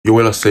Yo,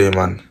 what I say,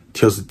 man?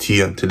 Tears the T,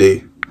 and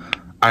today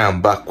I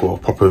am back with a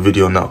proper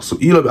video now. So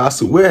you'll be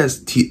asking, where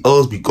has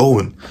TLs be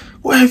going?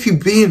 Where have you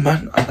been,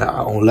 man? I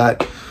don't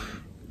like.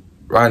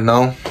 Right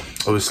now,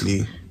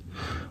 obviously,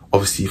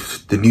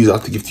 the news I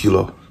have to give to you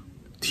lot,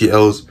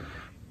 TLs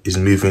is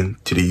moving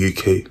to the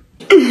UK.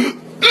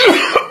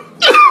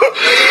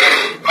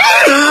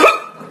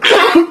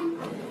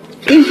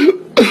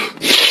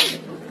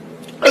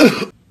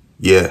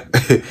 Yeah,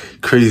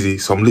 crazy.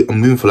 So I'm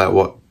moving for like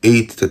what,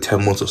 8 to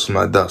 10 months or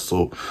something like that.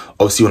 So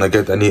obviously when I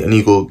get that, I need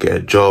to go get a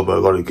job. I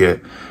gotta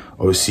get,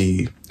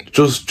 obviously,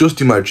 just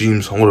do my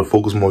dreams. I'm gonna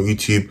focus more on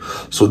YouTube.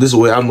 So this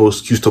way I have no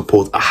excuse to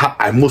post.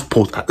 I must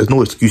post. There's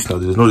no excuse now.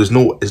 There's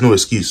no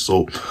excuse.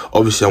 So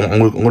obviously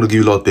I'm gonna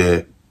give you a lot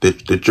the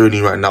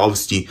journey right now.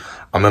 Obviously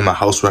I'm in my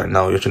house right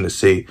now. You're trying to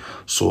say.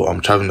 So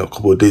I'm traveling a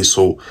couple of days.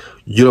 So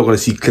you're not gonna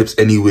see clips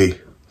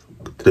anyway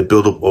to the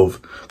build up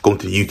of going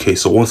to the UK.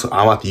 So once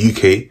I'm at the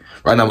UK,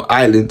 right now I'm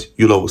Ireland,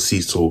 you'll all will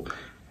see. So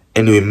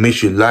anyway, make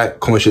sure you like,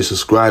 comment, share,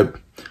 subscribe,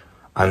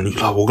 and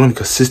we're gonna be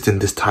consistent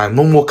this time.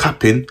 No more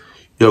capping.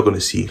 You're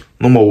gonna see.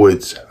 No more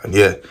words. And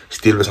yeah,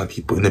 still listen to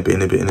people in a bit.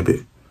 You're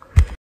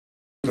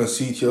gonna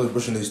see TL's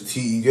brushing his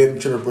teeth. You get him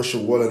trying to brush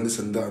your wall and this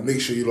and that.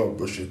 Make sure you lot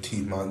brush your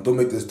teeth, man. Don't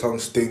make this tongue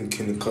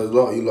stinking, because a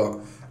lot of you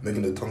lot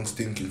making the tongue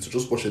stinking. So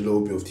just brush a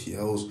little bit of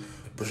TL's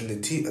brushing the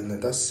teeth, and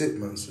then that's it,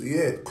 man. So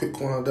yeah, quick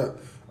one like that.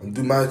 I'm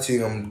doing my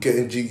thing. I'm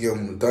getting jiggy.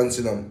 I'm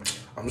dancing. I'm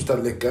just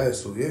that lit guy.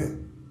 So yeah,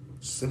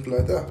 simple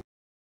like that.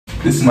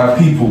 Listen, my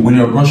people, when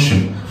you're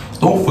brushing,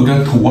 don't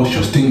forget to wash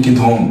your stinking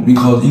tongue,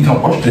 because you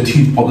can brush the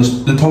teeth, but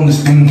the tongue is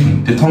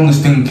stinking. The tongue is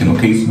stinking,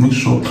 okay? So make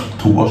sure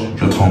to wash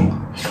your tongue.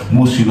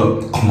 Most of you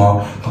lot come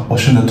out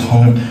washing the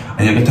tongue,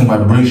 and you're getting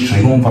vibration.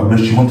 You don't want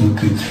vibration. You want the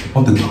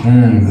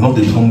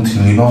tongue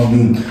thing. You know what I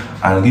mean?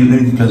 And let me give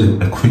you guys a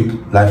quick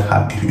life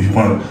hack if you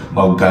want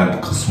about gag,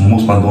 because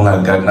most man don't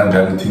like gag, not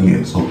gag thing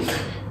yet. So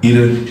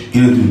either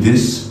do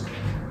this,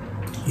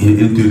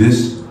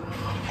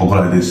 or go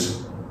like this.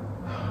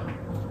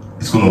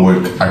 It's gonna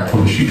work. I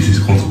promise you, this is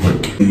going to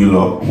work. You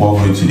lot, what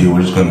we're doing today,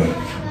 we're just gonna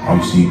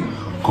obviously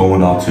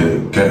going out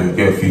to get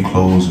a few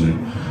clothes and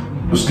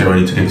just get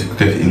ready to get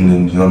to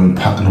England. You know what I mean?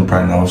 Packing up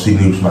right now, seeing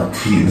news my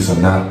tea and this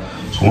and that.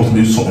 So once I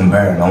do something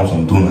better, and once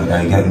I'm doing like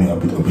that, you get me? I'll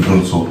be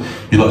doing. So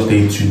you lot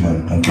stay tuned,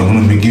 man. Okay,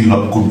 I'm gonna give you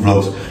lot good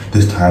vlogs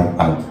this time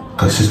and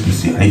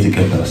consistency. I need to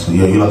get that. So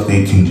yeah, you lot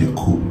stay tuned. Yeah,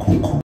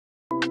 cool.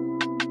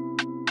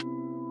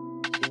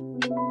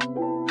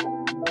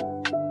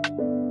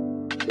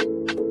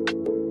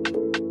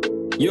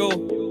 Yo,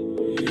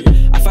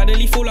 I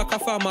finally feel like I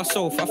found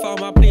myself. I found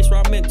my place where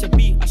I'm meant to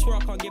be. I swear I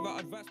can't give out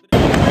advice.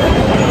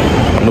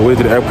 On the way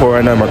to the airport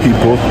right now, my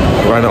people.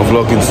 Right now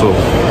vlogging, so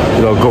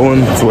you know,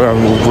 going to where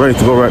I'm ready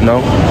to go right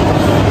now.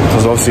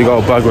 Because obviously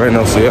got a bag right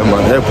now, so yeah,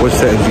 man. Airport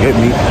settings, you get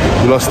me.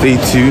 You lot stay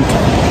tuned.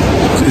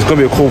 It's gonna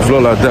be a cool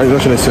vlog like that. You're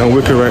not trying to see I'm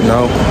working right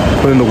now,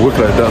 putting the work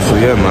like that. So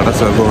yeah, man,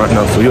 that's how I go right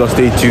now. So you lot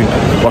stay tuned.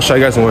 I'll show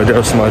you guys when we're there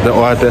or something like that.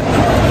 Or out there.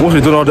 Once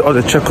we're doing all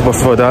the checkup and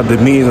stuff like that, the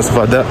meetings and stuff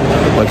like that,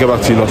 I'll get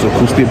back to you lot. So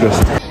cool, stay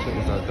blessed.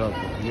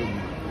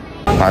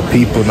 My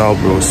people now,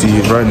 bro. See,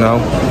 right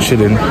now,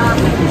 chilling.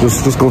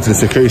 Just go to the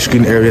security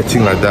screen area,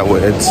 thing like that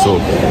with Ed.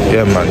 So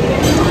yeah, man.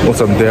 Once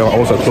I'm there,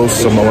 once I'm close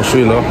to someone, I'll show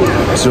you lot.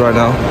 See right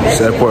now, it's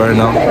the airport right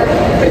now.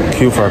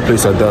 Queue for a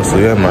place like that. So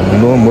yeah, man.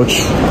 Not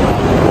much.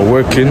 We're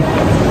working.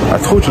 I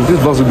told you this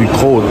vlogs will be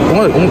cold.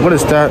 I'm gonna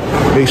start.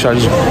 Make sure I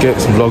just get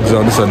some vlogs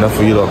on this and that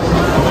for you lot.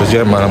 Cause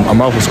yeah, man, I'm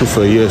out of school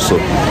for a year. So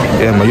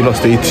yeah, man, you lot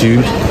stay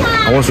tuned.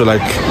 I want to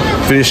like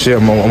finish it.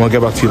 I'm gonna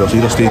get back to you lot. So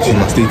you lot stay tuned,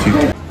 man. Stay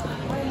tuned.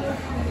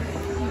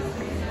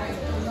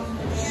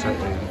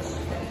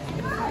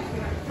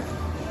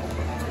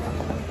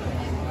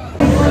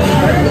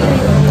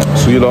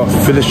 So you lot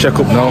finish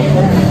checkup now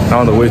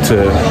on the way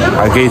to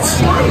our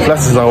gates.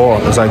 Classes are all.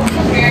 It's like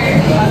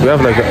we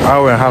have like an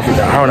hour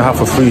and a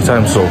half of free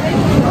time, so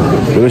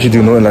we actually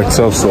do nothing like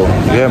itself. So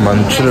yeah,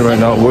 man, chilling right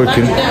now,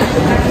 working.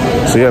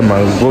 So yeah,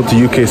 man, we'll go to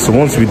UK. So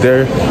once we're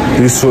there,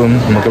 do something,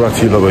 I'm gonna get back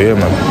to you lot. But yeah,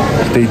 man,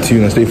 stay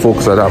tuned and stay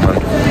focused like that, man.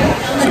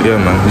 So yeah,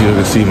 man, you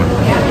can see, man.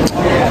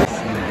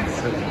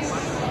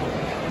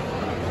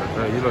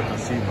 You lot can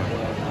see, man.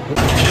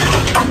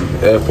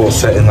 Airport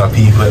setting, my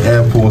people.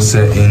 Airport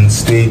settings.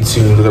 Stay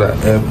tuned. Look at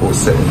that. Airport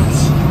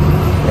settings.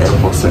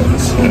 Airport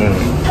settings. See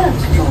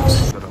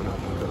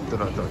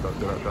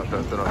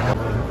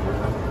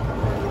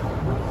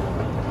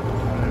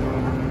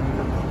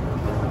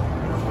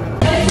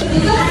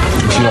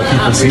my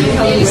people, see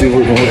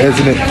what Ed's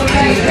in it.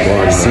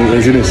 Wow, see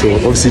Ed's in it. So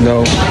obviously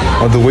now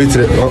on the way to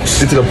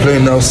the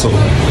plane now. So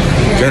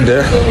getting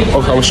there.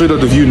 Okay, I will show you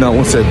the view now.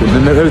 1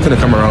 second. Let me turn the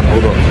camera around.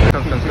 Hold on.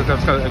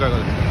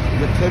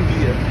 10B,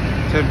 yeah.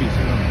 10B.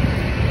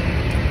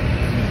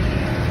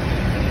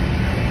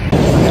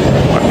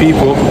 My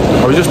people, I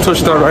was just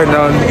touched down right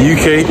now in the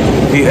UK.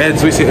 The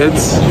Eds, we see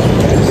Eds.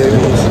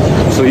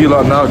 So so you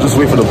lot now just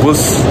wait for the bus.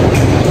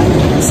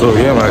 So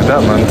yeah, man, like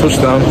that, man.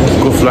 Touchdown,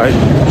 good flight.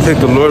 Thank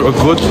the Lord, we're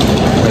good.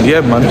 And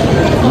yeah, man,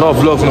 a lot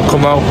of vlogs gonna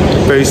come out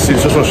very soon.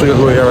 Just want to show you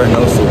where we are right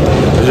now. So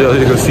as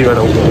you can see right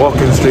now,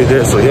 walking straight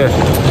there. So yeah,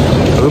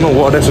 I don't know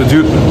what next to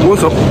do.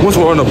 Once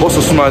we're on the bus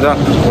or something like that,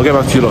 we'll get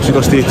back to you lot. So you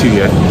gotta stay tuned,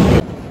 yeah.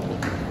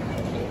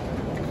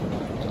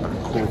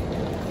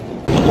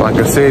 Like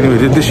I say,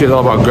 anyway, this shit is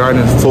all about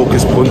grinding,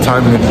 focus, putting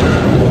time in,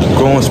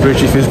 growing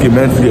spiritually, physically,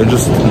 mentally, and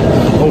just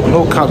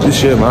no cap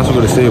this year, man. That's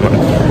what I'm gonna say,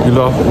 man. You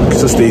know,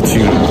 just stay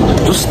tuned.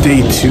 Just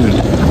stay tuned.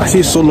 I say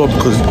it so low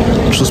because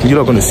trust me, you're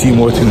not gonna see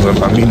more things. I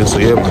mean it, so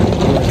yeah, man.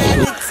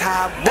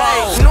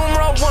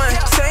 Numero one,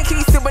 same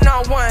key sipping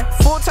on one.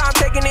 Full time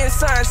taking in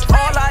sons.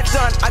 All I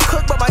done, I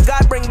cook, but my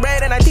God bring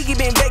bread, and I think he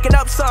been baking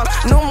up some.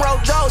 Numero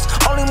dos,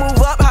 only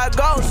move up how it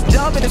goes.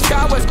 Jump in the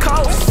sky, west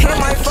coast. Hit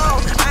my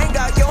phone, I ain't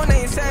got your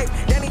name saved.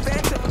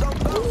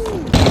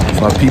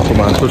 My people,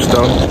 man,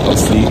 touchdown,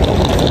 obviously,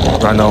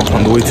 right now,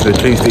 on the way to the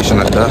train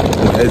station like that.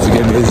 My head's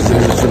again, it's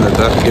like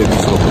that, get me,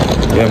 so,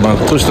 yeah, man,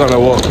 touchdown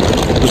I walk,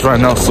 just right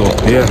now, so,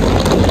 yeah,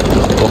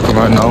 walking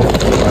right now,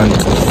 and,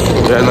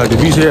 yeah, like, the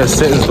views here are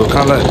settings, though,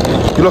 kind of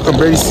like, you lot can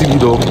barely see me,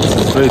 though,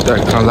 it's very dark,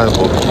 kind of like,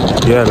 but,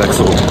 yeah, like,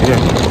 so, yeah,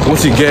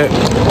 once you get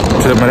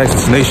to my next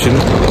destination,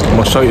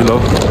 I'm gonna show you,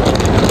 love,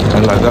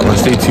 and like that, man,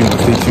 stay tuned,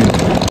 stay tuned.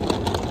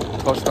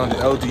 Touchdown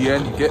the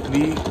LDN, you get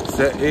me,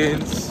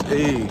 settings,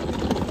 hey.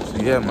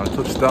 Yeah, man,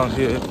 touchdown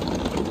here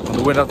on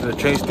the way out to the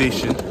train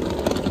station.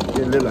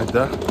 Get lit like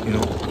that, you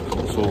know.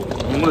 So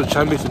I'm gonna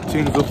try and make some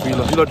things up for you.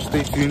 You lot just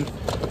stay tuned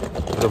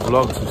for the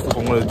vlogs and stuff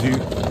I'm gonna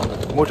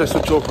do. More try to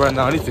switch up right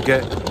now. I need to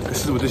get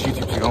consistent with this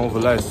YouTube thing. I'm over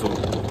live, so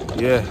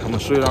yeah, I'm gonna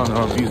show you around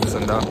our views, this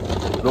and that,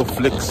 little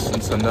flicks and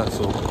this and that.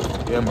 So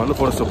yeah, man, look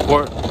for the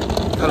support.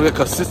 Kind of get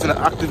consistent and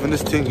active in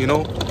this thing, you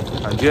know.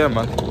 And yeah,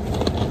 man,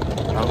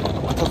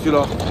 I'll talk to you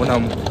lot when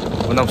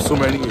I'm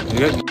somewhere anyway. You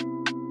get me?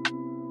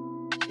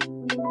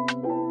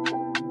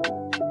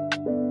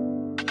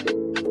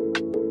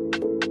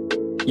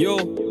 Yo,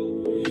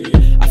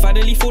 I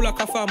finally feel like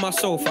I found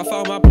myself. I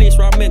found my place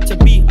where I'm meant to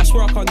be. I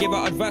swear I can't give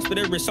out advice, but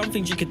there is some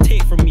things you can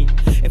take from me.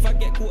 If I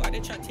get caught, I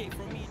did try to take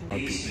from me.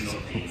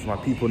 For my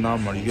people now,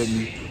 man, you get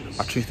me?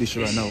 At train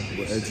station right now,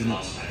 we're edging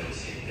it.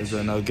 Is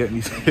right now, get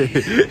me?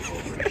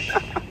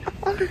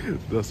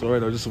 That's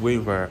alright, I'm just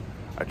waiting for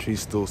a train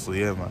still, so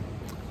yeah, man.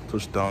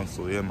 Touchdown,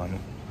 so yeah, man.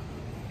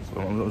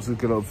 So I'm just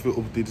gonna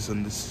update this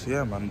and this,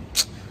 yeah, man.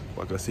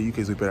 Like I say, UK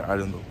is a better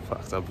island though.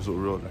 Facts, that was so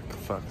real, like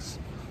facts.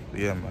 But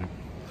yeah, man.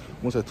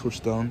 Once I touch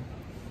down,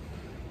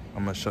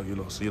 I'm gonna shout you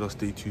lot, so you lot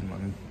stay tuned,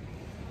 man.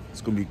 It's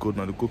gonna be good,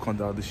 man. The good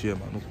content out this year,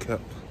 man. No cap.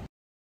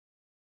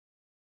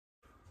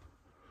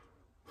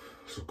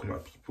 So come on,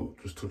 people,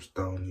 just touch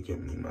down. You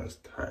get me, man. It's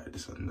tired,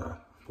 this and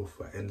that. But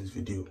if I end this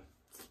video,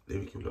 let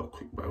me give you a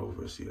quick Bible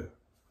verse here.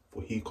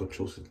 For he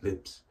controls his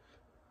lips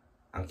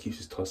and keeps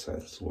his thoughts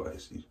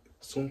wise.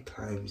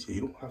 Sometimes, yeah,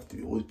 you don't have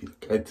to always be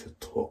the guy to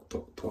talk.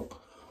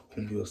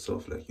 Humble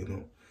yourself, like, you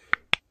know.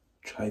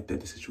 Try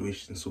the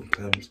situation.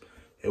 Sometimes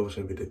everyone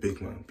should be the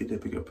big man, be the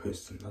bigger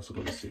person. That's what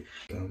I'm gonna say.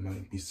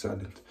 Man, be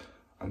silent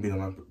and be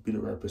the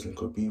right person,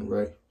 because being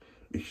right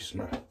makes you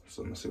smart.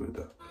 So I'm gonna say with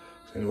that.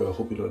 So anyway, I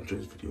hope you enjoyed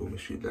this video. Make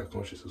sure you like,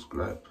 comment, share,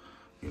 subscribe.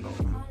 You know,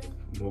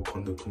 more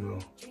content coming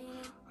on.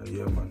 And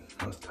yeah, man,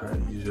 I was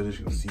tired. As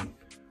you can see,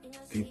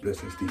 deep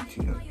blessings, stay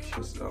tuned, and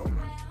cheers out,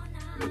 man.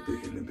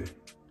 In a bit.